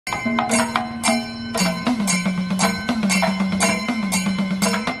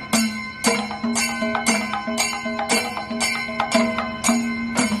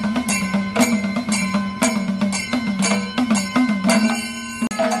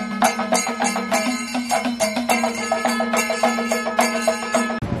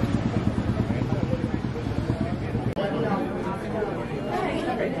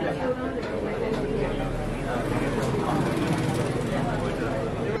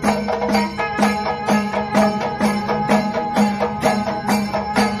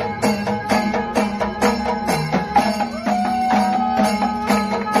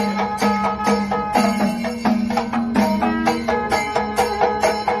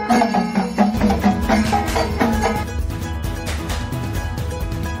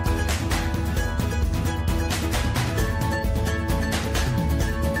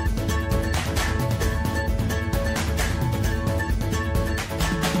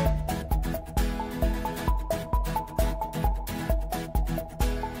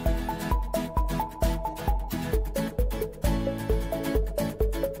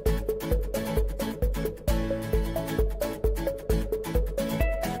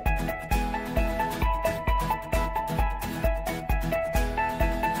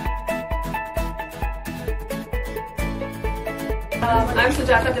I'm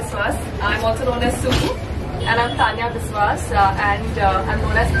Sujata Biswas. I'm also known as Su, and I'm Tanya Biswas, and I'm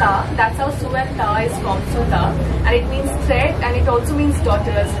known as Ta. That's how Su and Ta is from SUTA, and it means thread, and it also means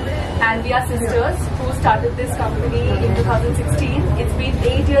daughters. And we are sisters who started this company in 2016. It's been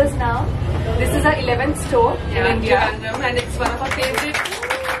 8 years now. This is our 11th store in India, and it's one of our favorite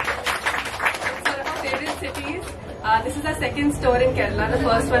cities. This is our second store in Kerala. The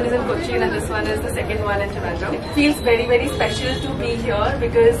first one is in Cochin and this one is the second one in Trivandrum. It feels very, very special to be here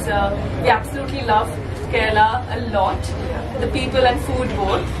because we absolutely love Kerala a lot. The people and food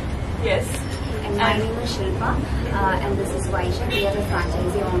both. Yes. And my name is Shilpa and this is Vaisha. We are the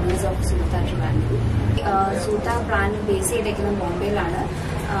franchisee owners of SUTA Trivandrum. SUTA brand based in Bombay.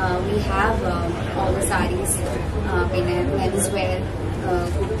 We have all the sarees, menswear,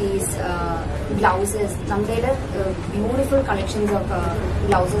 kurtis, blouses. There beautiful collections of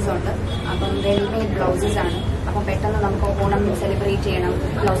blouses on the ready-made blouses. We celebrate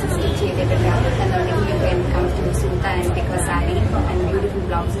blouses stitch and you can come to SUTA and pick a saree, and beautiful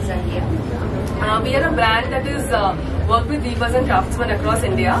blouses are here. We are a brand that is work with weavers and craftsmen across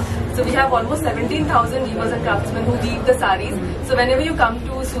India. So we have almost 17,000 weavers and craftsmen who weave the sarees. So whenever you come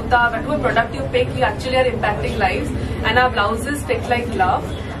to SUTA, whatever product you pick, we actually are impacting lives, and our blouses fit like glove.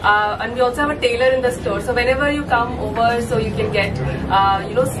 And we also have a tailor in the store. So whenever you come over, so you can get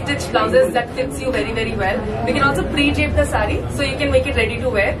stitched blouses that fits you very, very well. We can also pre-drape the saree, so you can make it ready to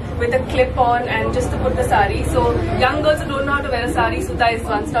wear with a clip on and just to put the saree. So young girls who don't know how to wear a saree, SUTA is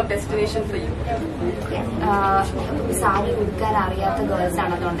one-stop destination for you. Saree udkan ariyatha girls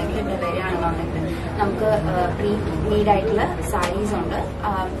aanadondengil pre-made aayittulla sarees undu,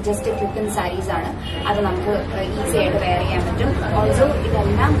 just a clip-in sarees aanu, adu namukku easy aayittu wear cheyan pattum. Also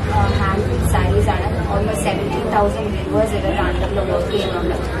idellam hand-made sarees aanu, almost 17,000 weavers ivarde under work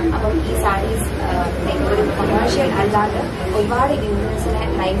cheyyunnundu. Appo ee sarees oru commercial allade ഒരുപാട് യൂസേഴ്സിനെ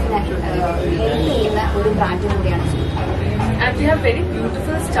ലൈഫിനെ help ചെയ്യുന്ന ഒരു brand കൂടിയാണ്. And we have very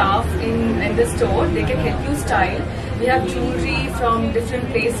beautiful staff in the store. They can help you style. We have jewelry from different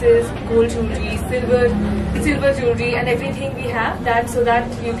places, gold jewelry, silver jewelry, and everything we have that so that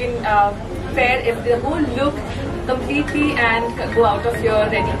you can pair the whole look completely and go out of here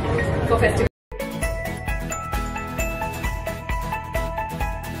ready for festival.